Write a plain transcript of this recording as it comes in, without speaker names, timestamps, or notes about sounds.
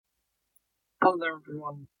Hello there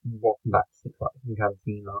everyone, and welcome back to the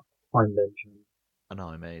Cantina. I'm Benjamin. And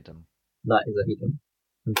I'm Aidan. That is Aidan.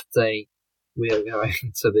 And today we are going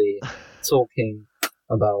to be talking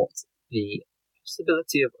about the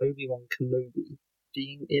possibility of Obi-Wan Kenobi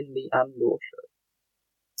being in the Andor show.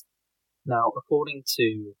 Now, according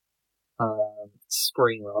to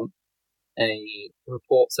Screen Run, a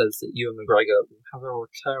report says that Ewan McGregor will have a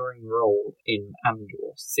recurring role in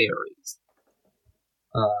Andor series.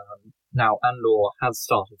 Now, Andor has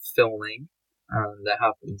started filming, and there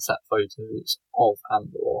have been set photos of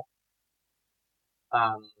Andor.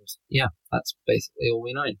 And yeah, that's basically all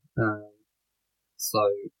we know. So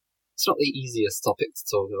it's not the easiest topic to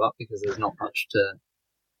talk about because there's not much to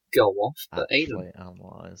go off. But Actually, Aidan,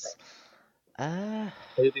 analyse.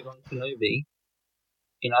 Obi-Wan Kenobi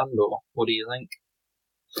in Andor, what do you think?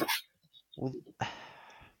 Well,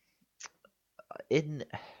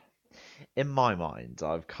 in my mind,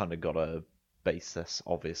 I've kind of got a basis,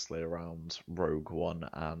 obviously, around Rogue One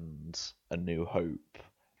and A New Hope,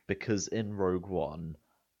 because in Rogue One,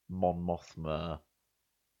 Mon Mothma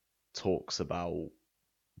talks about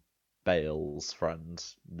Bael's friend,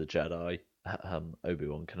 the Jedi,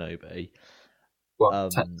 Obi-Wan Kenobi. Well,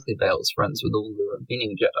 technically Bael's friends with all the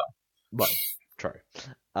remaining Jedi. Well, true.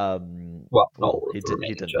 He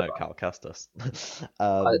didn't know Cal Kestis.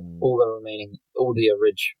 All the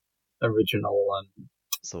original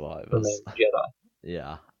survivors, remaining Jedi.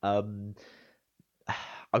 Yeah.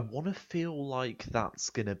 I want to feel like that's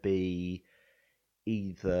gonna be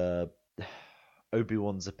either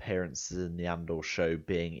Obi-Wan's appearances in the Andor show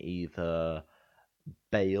being either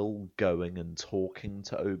Bail going and talking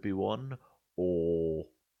to Obi-Wan, or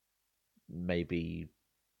maybe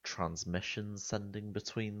transmissions sending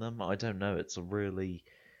between them. I don't know. It's a really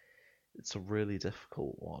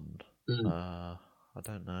difficult one. I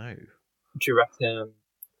don't know. Do you reckon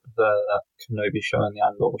the Kenobi show and the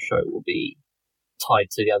Andor show will be tied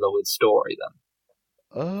together with story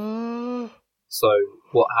then? So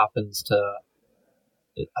what happens to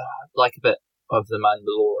like a bit of the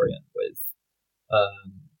Mandalorian with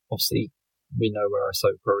obviously we know where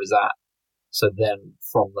Ahsoka is at, so then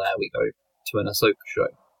from there we go to an Ahsoka show.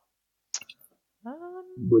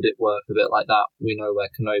 Would it work a bit like that? We know where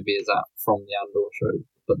Kenobi is at from the Andor show,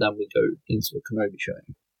 but then we go into a Kenobi show,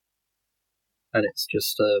 and it's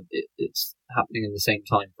just it's happening in the same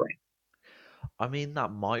time frame. I mean,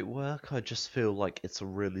 that might work. I just feel like it's a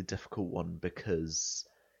really difficult one because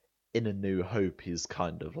in A New Hope he's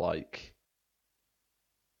kind of like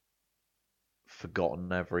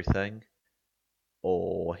forgotten everything,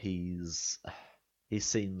 or he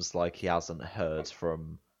seems like he hasn't heard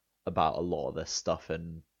from about a lot of this stuff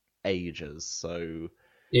in ages. So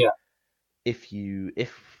yeah, if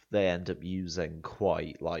they end up using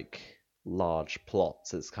quite like large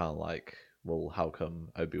plots, it's kind of like, well, how come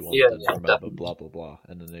Obi-Wan didn't remember definitely. Blah blah blah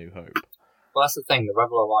in A New Hope? Well, that's the thing, the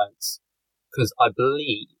Rebel Alliance, because I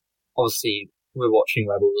believe, obviously, we're watching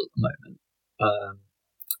Rebels at the moment.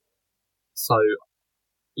 So,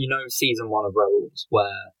 you know, season 1 of Rebels,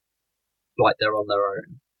 where, like, they're on their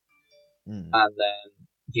own. And then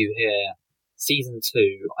you hear season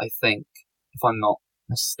 2, I think, if I'm not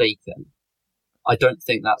mistaken, I don't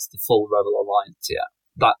think that's the full Rebel Alliance yet.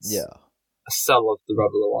 That's a cell of the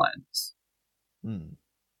Rebel Alliance.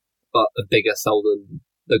 But a bigger cell than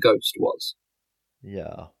the Ghost was.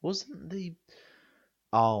 Yeah. Wasn't the...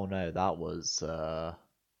 Oh, no, that was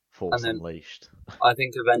Force Unleashed. I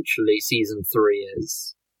think eventually season 3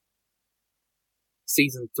 is...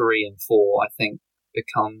 Season 3 and 4, I think,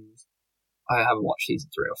 becomes... I haven't watched season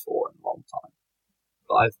 3 or 4 in a long time.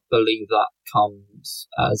 But I believe that comes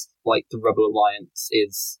as, like, the Rebel Alliance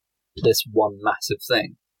is this one massive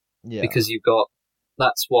thing. Yeah. Because you've got...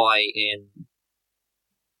 That's why in...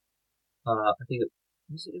 I think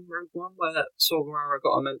was it in Rogue One where Saw Gerrera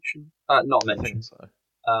got a mention? Not a mention. I think so.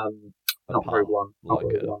 Not Rogue One. Not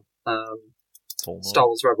like Rogue One. Star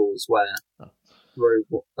Wars Rebels, where Rogue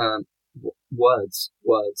words.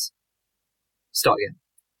 Start again.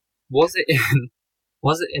 Was it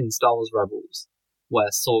in Star Wars Rebels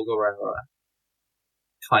where Saw Gerrera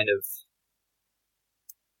kind of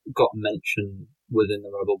got mentioned within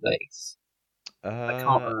the Rebel base? I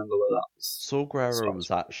can't remember where that was. Saw Gerrera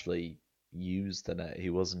was actually used in it. He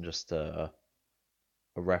wasn't just a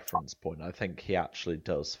reference point. I think he actually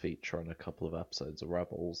does feature in a couple of episodes of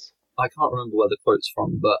Rebels. I can't remember where the quote's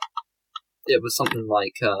from, but it was something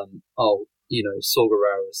like, Saw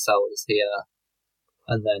Gerrera's cell is here,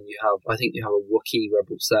 and then I think you have a Wookiee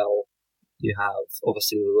rebel cell, you have,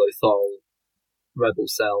 obviously, the Lothal rebel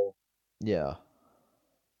cell. Yeah.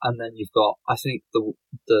 And then you've got, I think, the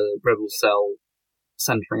rebel cell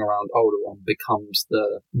centering around Alderaan becomes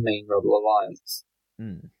the main Rebel Alliance.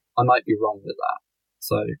 I might be wrong with that.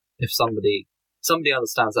 So if somebody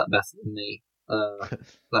understands that better than me,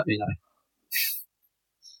 let me know.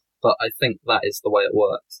 But I think that is the way it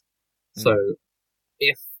works. So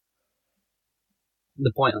if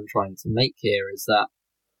the point I'm trying to make here is that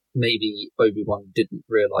maybe Obi-Wan didn't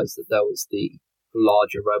realize that there was the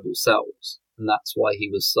larger rebel cells, and that's why he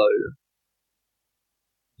was so...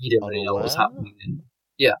 He didn't really know what was happening in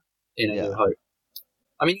A New Hope.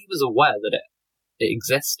 I mean, he was aware that it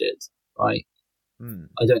existed, right?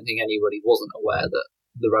 I don't think anybody wasn't aware that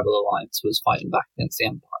the Rebel Alliance was fighting back against the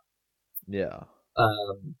Empire. Yeah.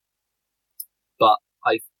 But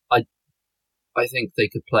I think they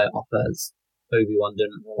could play it off as Obi-Wan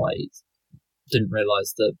didn't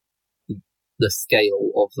realize the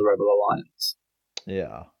scale of the Rebel Alliance.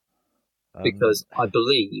 Yeah. Because I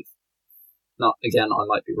believe, again, I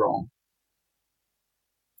might be wrong.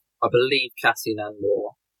 I believe Cassian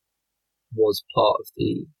Andor was part of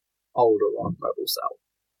the Alderaan Rebel Cell,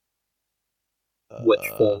 which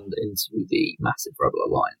formed into the massive Rebel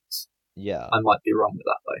Alliance. Yeah. I might be wrong with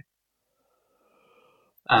that, though.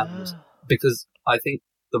 And because I think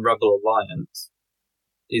the Rebel Alliance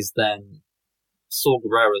is then... Saw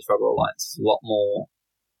Gerrera's Rebel Alliance is a lot more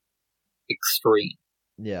extreme.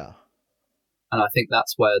 Yeah. And I think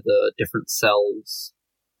that's where the different cells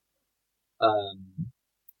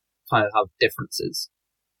kind of have differences.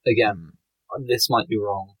 Again, this might be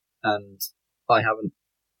wrong, and I haven't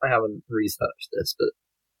researched this, but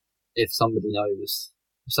if somebody knows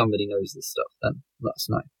this stuff, then let us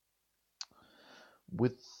know.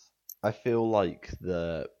 I feel like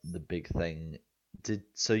the big thing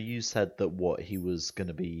so you said that he was going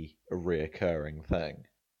to be a reoccurring thing.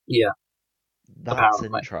 Yeah. That's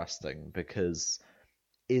apparently interesting, because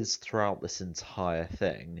is throughout this entire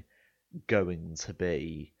thing going to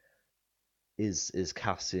be is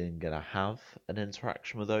Cassian going to have an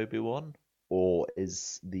interaction with Obi-Wan, or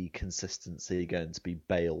is the consistency going to be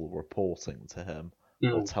Bail reporting to him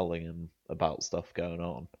or telling him about stuff going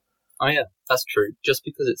on? Oh yeah, that's true. Just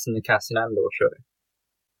because it's in the Cassian Andor show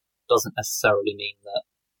doesn't necessarily mean that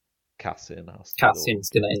Cassian's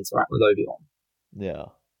going to interact with Obi-Wan. Yeah.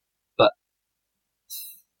 But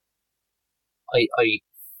I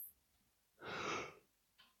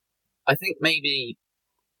think maybe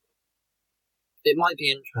it might be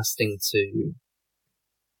interesting to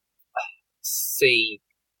see,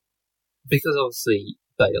 because obviously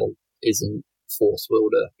Bail isn't Force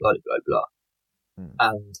wielder, blah blah blah,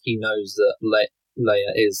 and he knows that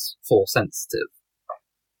Leia is Force sensitive.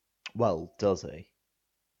 Well, does he?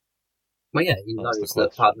 Well, yeah, he knows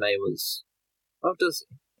that Padme was... Oh, does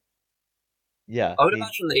he? Yeah. I would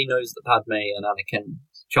imagine that he knows that Padme and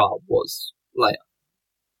Anakin's child was Leia.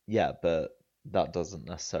 Yeah, but that doesn't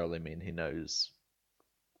necessarily mean he knows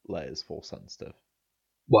Leia's Force sensitive.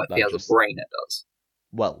 Well, if he has a brain, it does.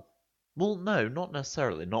 Well, no, not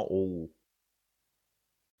necessarily. Not all.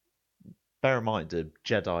 Bear in mind, a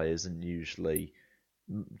Jedi isn't usually...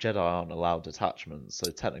 Jedi aren't allowed attachments,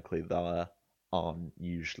 so technically there aren't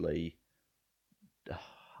usually...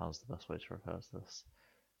 How's the best way to refer to this?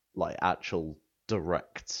 Like, actual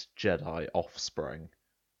direct Jedi offspring.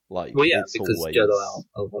 Like, well, yeah, it's because always... Jedi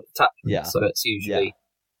are attachments, so it's usually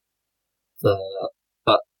the...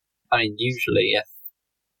 But, I mean, usually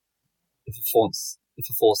if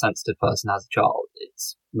a Force-sensitive person has a child,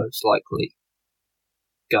 it's most likely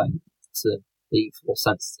going to be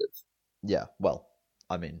Force-sensitive. Yeah, well,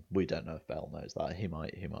 I mean, we don't know if Bell knows that. He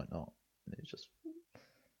might not. It's just...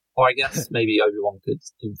 Or I guess maybe Obi-Wan could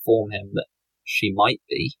inform him that she might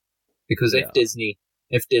be, because if Disney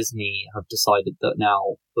have decided that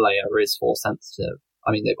now Leia is Force sensitive,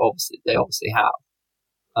 I mean they obviously have.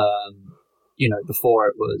 Before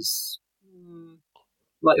it was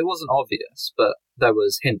like it wasn't obvious, but there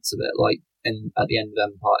was hints of it, like at the end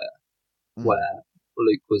of Empire, where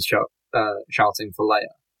Luke was shouting for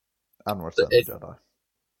Leia. And Return of the Jedi.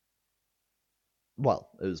 Well,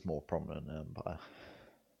 it was more prominent in Empire.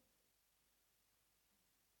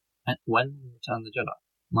 And when Return of the Jedi?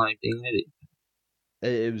 Am I being an idiot?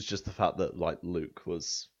 It was just the fact that Luke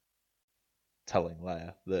was telling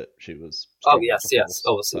Leia that she was... Oh, yes,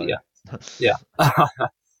 obviously, so... yeah.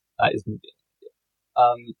 That is me being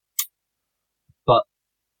an idiot. But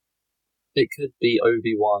it could be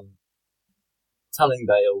Obi-Wan telling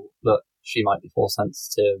Bail that she might be Force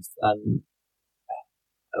sensitive, and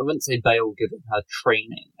I wouldn't say Bail giving her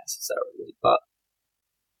training necessarily, but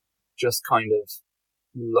just kind of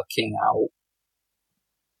looking out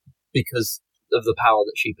because of the power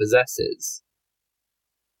that she possesses.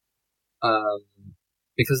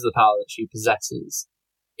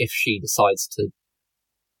 if she decides to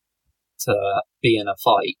be in a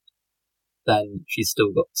fight, then she's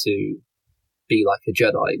still got to be like a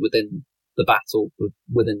Jedi within the battle,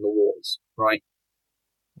 within the wars, right?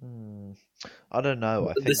 I don't know.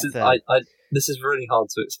 I think this is really hard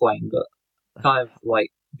to explain, but kind of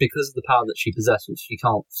like, because of the power that she possesses, she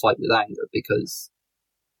can't fight with anger, because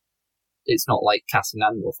it's not like Cassian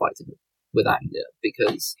Andor fighting with anger,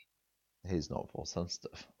 because he's not force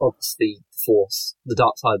sensitive. Obviously, the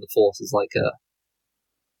dark side of the Force is like a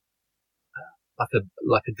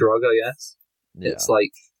drug, I guess. Yeah. It's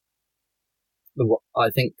like, I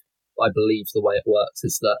believe the way it works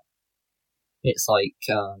is that it's like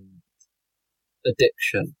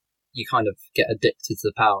addiction. You kind of get addicted to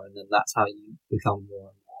the power, and then that's how you become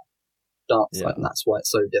more and more dark side, and that's why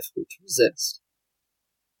it's so difficult to resist.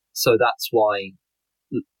 So that's why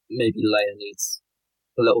maybe Leia needs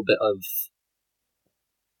a little bit of,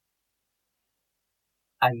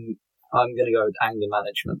 and I'm going to go with anger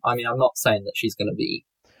management. I mean, I'm not saying that she's going to be,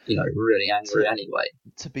 really angry anyway.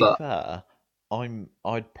 To be fair,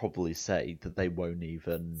 I'd probably say that they won't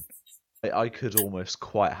even. I could almost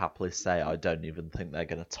quite happily say I don't even think they're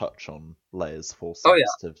going to touch on Leia's force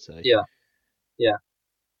sensitivity. Yeah.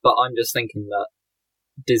 But I'm just thinking that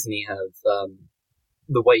Disney have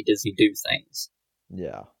the way Disney do things.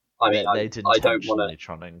 Yeah. I mean, they didn't intentionally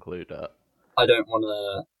trying to include it. I don't want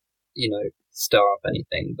to, stir up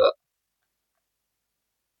anything, but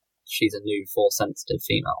she's a new force sensitive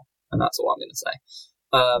female, and that's all I'm going to say.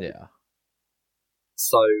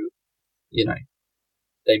 So,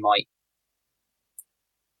 they might,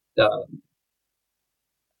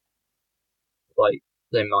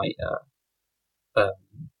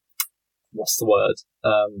 what's the word?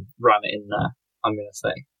 Ram it in there, I'm going to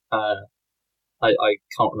say. I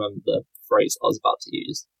can't remember the phrase I was about to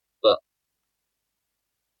use, but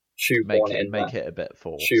shoehorn it in there. Make it a bit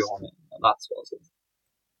forced. Shoehorn it in there, that's what I was saying.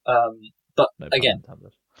 But no, again,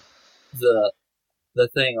 the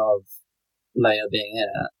thing of Leia being in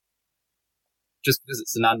it, just because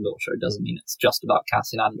it's an Andor show doesn't mean it's just about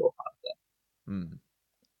Cassian Andor kind of thing.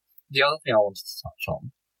 The other thing I wanted to touch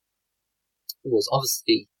on was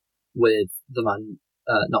obviously with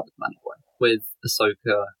with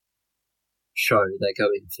Ahsoka show, they're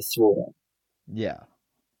going for Thrawn. Yeah.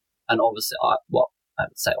 And obviously, I would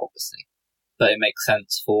say obviously, but it makes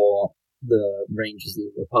sense for the Rangers of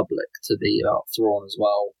the Republic to be about Thrawn as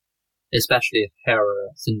well, especially if Hera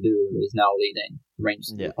Syndulla is now leading the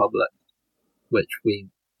Rangers of the Republic, which we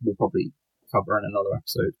will probably cover in another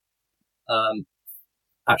episode.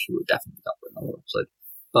 Actually, we'll definitely cover another episode.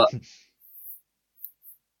 But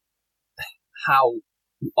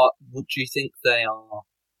what do you think they are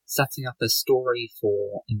setting up a story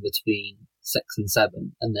for in between 6 and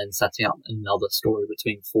 7, and then setting up another story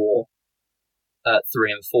between 3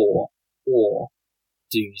 and 4? Or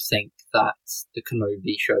do you think that the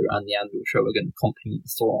Kenobi show and the Andor show are going to complement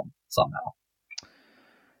Thrawn somehow?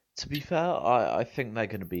 To be fair, I think they're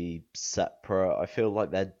going to be separate. I feel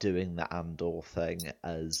like they're doing the Andor thing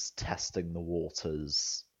as testing the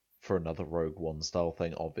waters for another Rogue One style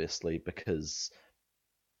thing, obviously, because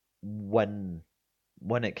when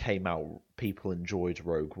it came out, people enjoyed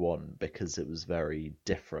Rogue One because it was very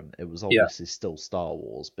different. It was obviously still Star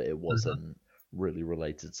Wars, but it wasn't really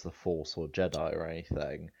related to the Force or Jedi or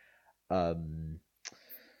anything.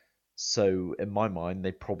 So in my mind,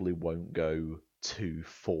 they probably won't go too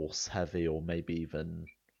Force heavy, or maybe even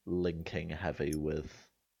linking heavy with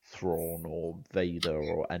Thrawn or Vader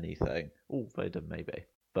or anything. Oh, Vader maybe,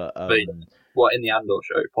 but Vader. What, in the Andor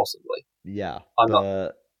show, possibly? Yeah, I'm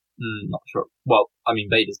not sure. Well, I mean,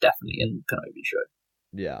 Vader's definitely in the Kenobi show.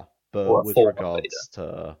 Yeah, but with regards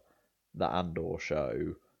to the Andor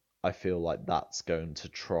show, I feel like that's going to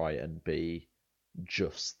try and be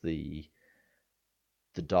just the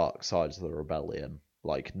dark sides of the rebellion.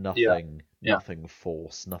 Like nothing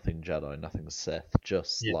Force, nothing Jedi, nothing Sith,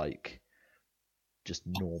 just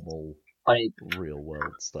normal, real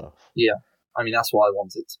world stuff. Yeah, I mean, that's what I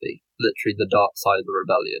want it to be. Literally, the dark side of the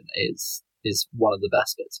rebellion is one of the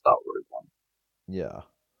best bits about Rogue One. Yeah.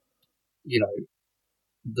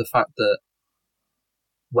 The fact that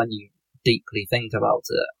when you deeply think about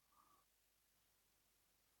it,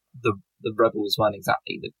 the rebels weren't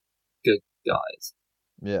exactly the good guys.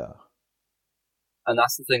 Yeah. And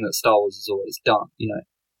that's the thing that Star Wars has always done.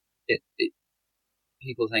 It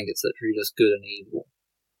people think it's literally just good and evil.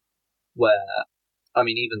 Where, I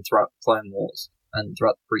mean, even throughout Clone Wars and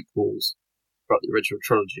throughout the prequels, throughout the original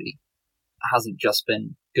trilogy, it hasn't just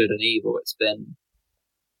been good and evil. It's been,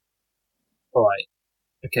 alright,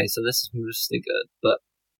 okay, so this is mostly good, but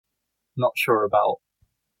not sure about,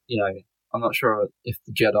 I'm not sure if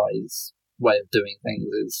the Jedi's way of doing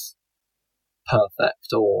things is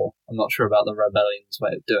perfect, or I'm not sure about the Rebellion's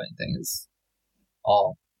way of doing things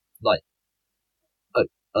are like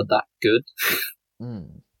are that good.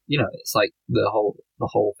 You know, it's like the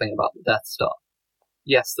whole thing about the Death Star.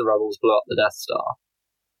 Yes, the Rebels blew up the Death Star,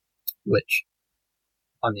 which,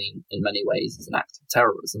 I mean, in many ways is an act of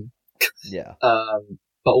terrorism. Yeah.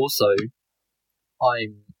 But also, I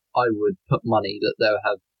would put money that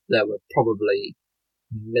there were probably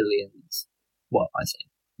millions. Well, I say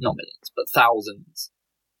not millions, but thousands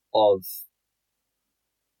of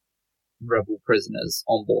rebel prisoners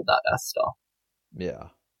on board that Death Star. Yeah.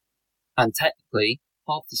 And technically,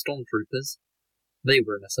 half the stormtroopers, they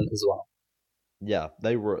were innocent as well. Yeah,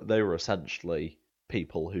 they were essentially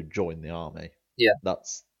people who joined the army. Yeah.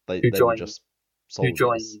 They were just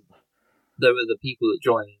soldiers. They were the people that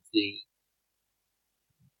joined the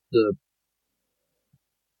I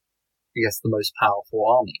guess the most powerful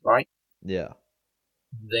army, right? Yeah.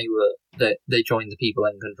 They joined the people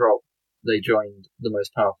in control. They joined the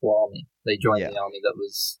most powerful army. They joined the army that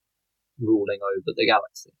was ruling over the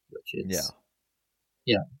galaxy, which is,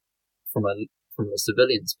 you know, from a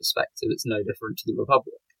civilian's perspective, it's no different to the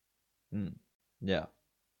Republic. Yeah.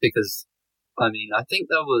 Because, I mean, I think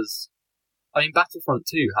Battlefront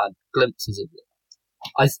 2 had glimpses of it.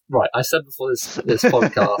 I said before this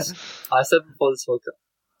podcast,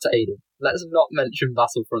 to Aiden, let's not mention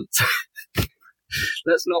Battlefront 2.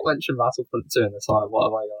 Let's not mention Battlefront 2 in this time. What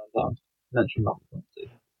have I done? Mention Battlefront 2.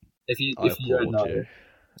 If you don't know,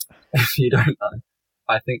 if you don't know,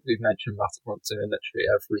 I think we've mentioned Battlefront 2 in literally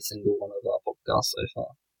every single one of our podcasts so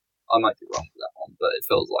far. I might be wrong with that one, but it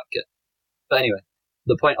feels like it. But anyway,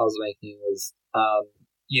 the point I was making was,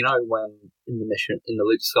 you know, when in the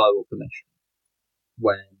Luke Skywalker mission,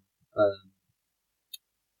 when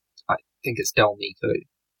I think it's Del Meeko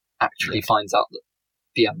actually finds out that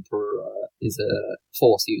the Emperor is a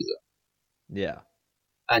Force user. Yeah.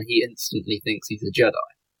 And he instantly thinks he's a Jedi.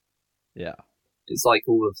 Yeah. It's like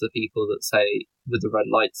all of the people that say, with the red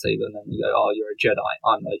lightsaber, and then you go, oh, you're a Jedi,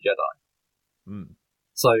 I'm no Jedi.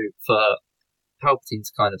 So for Palpatine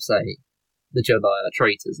to kind of say, the Jedi are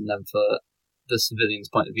traitors, and then for the civilian's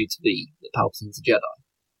point of view to be that Palpatine's a Jedi,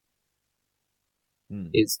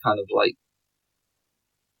 is kind of like,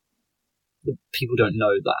 the people don't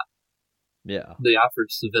know that. Yeah. The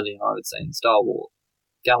average civilian, I would say, in Star Wars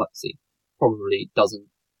galaxy probably doesn't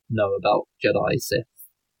know about Jedi, Sith,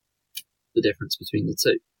 the difference between the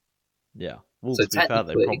two. Yeah. Well, so to be fair,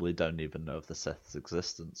 they probably don't even know of the Sith's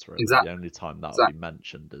existence, really. Exactly. The only time that would be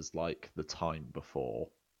mentioned is, like, the time before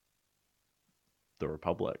the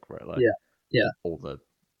Republic, really. Yeah, yeah. Or the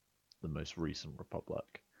most recent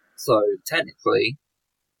Republic. So, technically,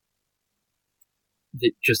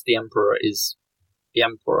 just the Emperor is the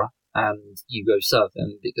Emperor, and you go serve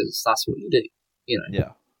him because that's what you do, you know?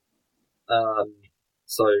 Yeah.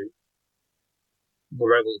 So, the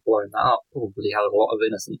rebels blowing that up probably had a lot of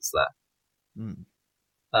innocence there.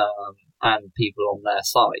 And people on their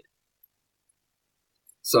side.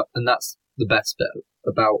 So, and that's the best bit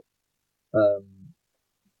about,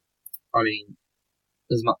 I mean,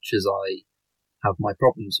 as much as I have my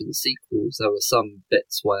problems with the sequels, there were some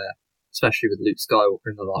bits where, especially with Luke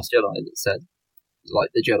Skywalker in The Last Jedi, that said,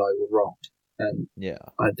 like, the Jedi were wrong. And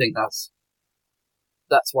I think that's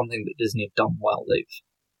one thing that Disney have done well.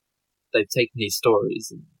 They've taken these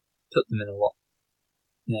stories and put them in a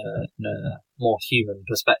more human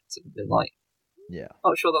perspective. And like,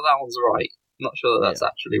 not sure that one's right. Not sure that that's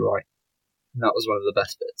actually right. And that was one of the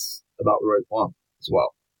best bits about Rogue One as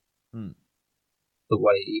well. The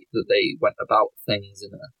way that they went about things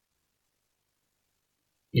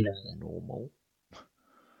in a normal,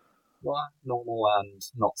 normal and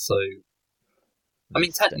not so. I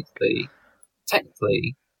mean, technically,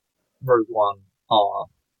 Rogue One are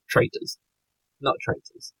traitors, not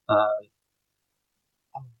traitors. I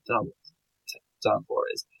don't know what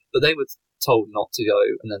it is, but they were told not to go,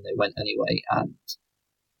 and then they went anyway. And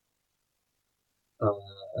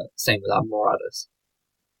same with Admiral Raddus.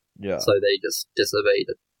 Yeah. So they just disobeyed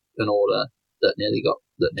an order that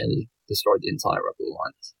nearly destroyed the entire Rebel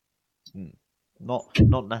Alliance.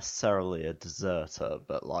 Not necessarily a deserter,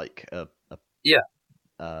 but like a yeah.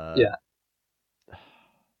 I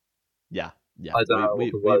don't know.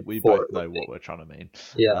 We both know what we're trying to mean.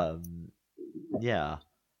 Yeah.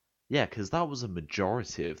 Yeah, because that was a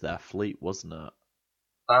majority of their fleet, wasn't it?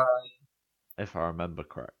 If I remember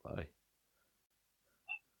correctly.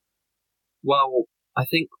 Well, I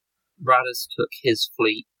think Raddus took his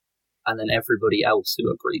fleet, and then everybody else who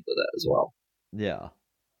agreed with it as well. Yeah.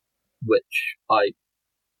 Which I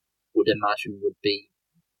would imagine would be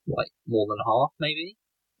like more than half, maybe.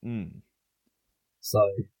 So,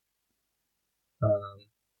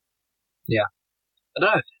 yeah, I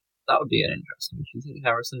don't know. That would be an interesting. Do you think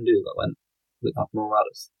Harrison do that went with Admiral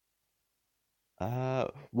Raddus?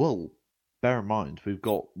 Well, bear in mind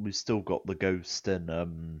we've still got the Ghost in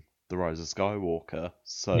the Rise of Skywalker,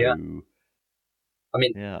 so Yeah. I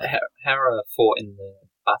mean, yeah. Hera fought in the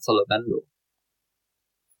Battle of Endor.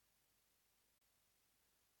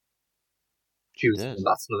 She was in did. the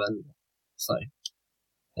Battle of Endor. So,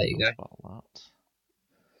 there you go. About that.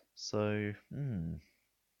 So,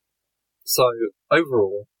 So,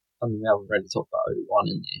 overall, I mean, we haven't really talked about Obi-Wan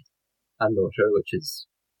in the Andor show, which is,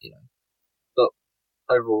 but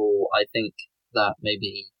overall, I think that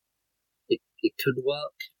maybe it could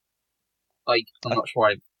work. I'm not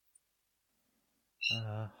sure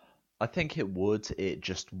I think it would. It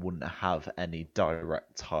just wouldn't have any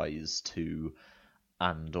direct ties to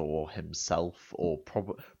Andor himself, or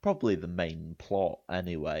probably the main plot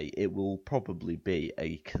anyway. It will probably be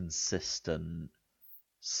a consistent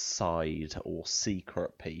side or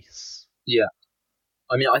secret piece. Yeah.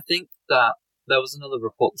 I mean, I think that there was another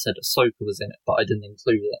report that said Ahsoka was in it, but I didn't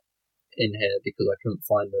include it in here because I couldn't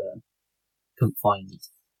find.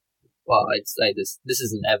 Well, I'd say this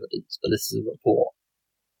isn't evidence, but this is a report.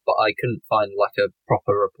 But I couldn't find like a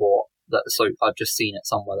proper report that I've just seen it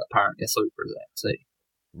somewhere that apparently Ahsoka is in it too.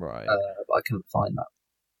 Right. But I couldn't find that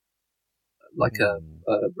like a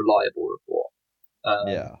reliable report.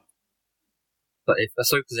 Yeah. But if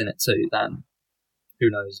Ahsoka's in it too, then who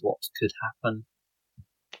knows what could happen.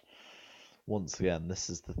 Once again, this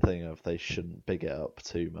is the thing of they shouldn't big it up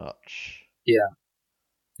too much. Yeah.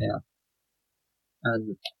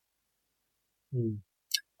 And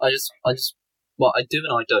I do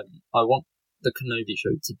and I don't. I want the Kenobi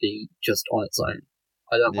show to be just on its own.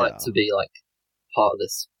 I don't want it to be like part of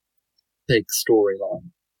this big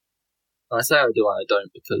storyline. And I say I do and I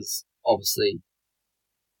don't because obviously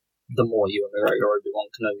the more you and McGregor Obi-Wan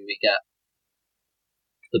Kenobi we get,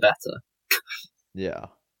 the better. Yeah.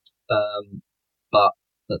 But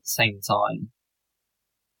at the same time,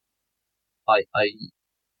 I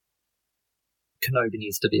Kenobi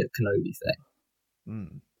needs to be a Kenobi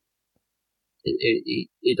thing.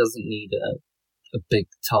 It doesn't need a big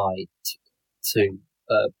tie to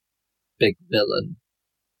a big villain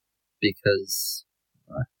because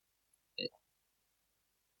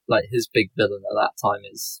like his big villain at that time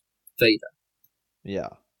is Vader. Yeah.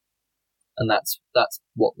 And that's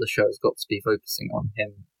what the show's got to be focusing on,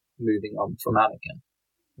 him moving on from Anakin.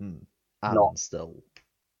 And not still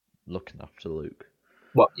looking after Luke.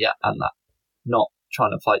 Well, yeah, and that. Not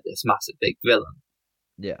trying to fight this massive big villain.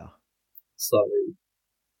 Yeah. So,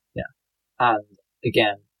 yeah. And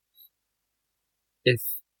again, if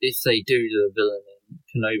they do the villain in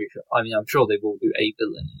Kenobi show, I mean, I'm sure they will do a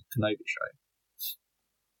villain in Kenobi show.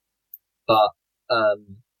 But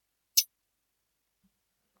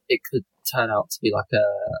it could turn out to be like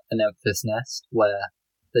an Memphis Nest where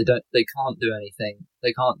they can't do anything.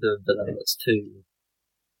 They can't do a villain that's too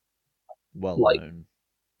well known,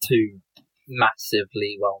 too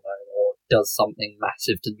massively well known, or does something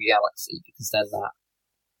massive to the galaxy, because then that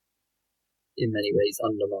in many ways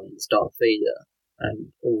undermines Darth Vader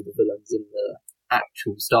and all the villains in the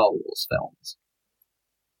actual Star Wars films.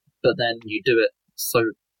 But then you do a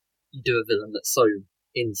villain that's so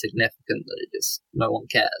insignificant that it just no one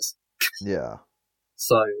cares. Yeah.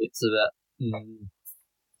 So it's a bit,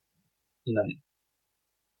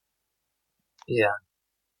 yeah.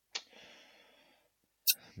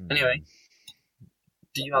 Anyway,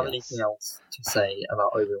 do you have anything else to say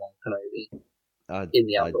about Obi-Wan Kenobi in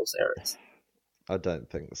the Andor series? I don't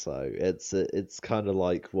think so. It's kind of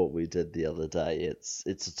like what we did the other day. It's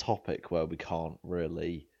a topic where we can't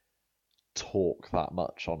really talk that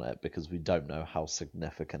much on it because we don't know how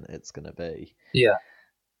significant it's going to be. Yeah.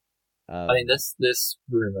 I mean, this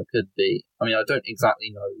rumor could be. I mean, I don't exactly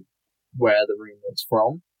know where the rumor was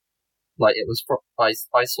from. Like, it was from. I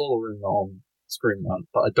saw the rumor on Screen Rant,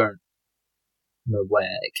 but I don't know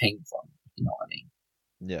where it came from. You know what I mean?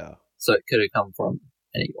 Yeah. So it could have come from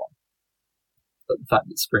anyone. But the fact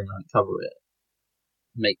that Screen Rant cover it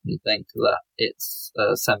make me think that it's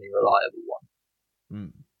a semi-reliable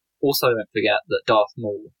one. Also, don't forget that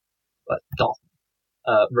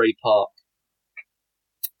Ray Park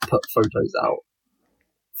put photos out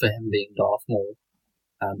for him being Darth Maul,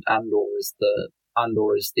 and Andor is the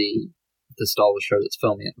Star Wars show that's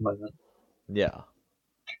filming at the moment. Yeah.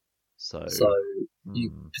 So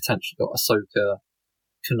you potentially got Ahsoka,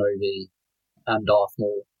 Kenobi, and Darth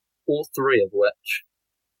Maul, all three of which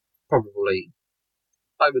probably,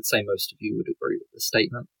 I would say most of you would agree with the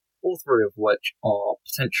statement. all three of which are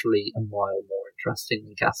potentially a mile more interesting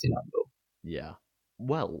than Cassian Andor. Yeah.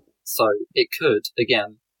 Well, so it could,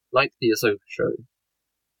 again, like the Ahsoka show,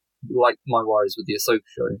 like my worries with the Ahsoka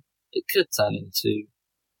show, it could turn into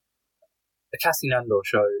a Cassian Andor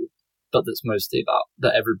show, but that's mostly about,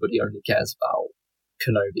 that everybody only cares about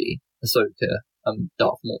Kenobi, Ahsoka, and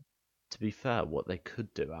Darth Maul. To be fair, what they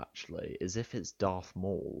could do actually is if it's Darth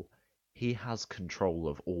Maul, he has control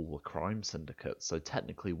of all the crime syndicates. So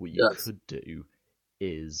technically, what you could do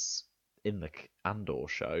is in the Andor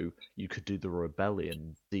show, you could do the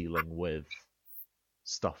rebellion dealing with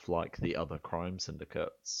stuff like the other crime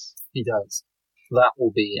syndicates. He does. That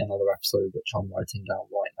will be another episode which I'm writing down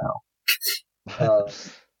right now.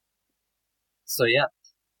 So yeah,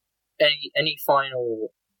 any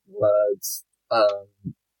final words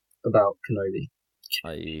about Kenobi?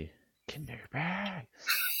 Kenobi.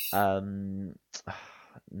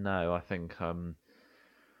 No, I think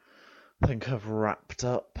I've wrapped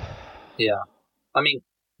up. Yeah, I mean,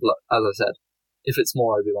 look, as I said, if it's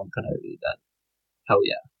more Obi-Wan Kenobi, then hell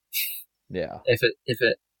yeah. Yeah.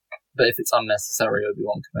 But if it's unnecessary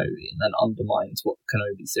Obi-Wan Kenobi and then undermines what the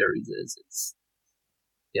Kenobi series is, it's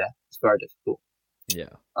very difficult.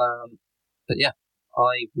 Yeah. But yeah,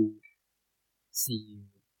 I will see you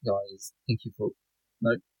guys. Thank you for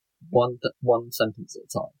one sentence at a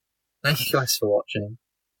time. Thank you guys for watching.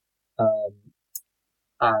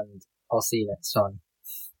 And I'll see you next time.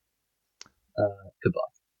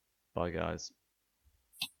 Goodbye. Bye, guys.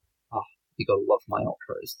 You gotta love my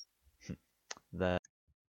outros. There.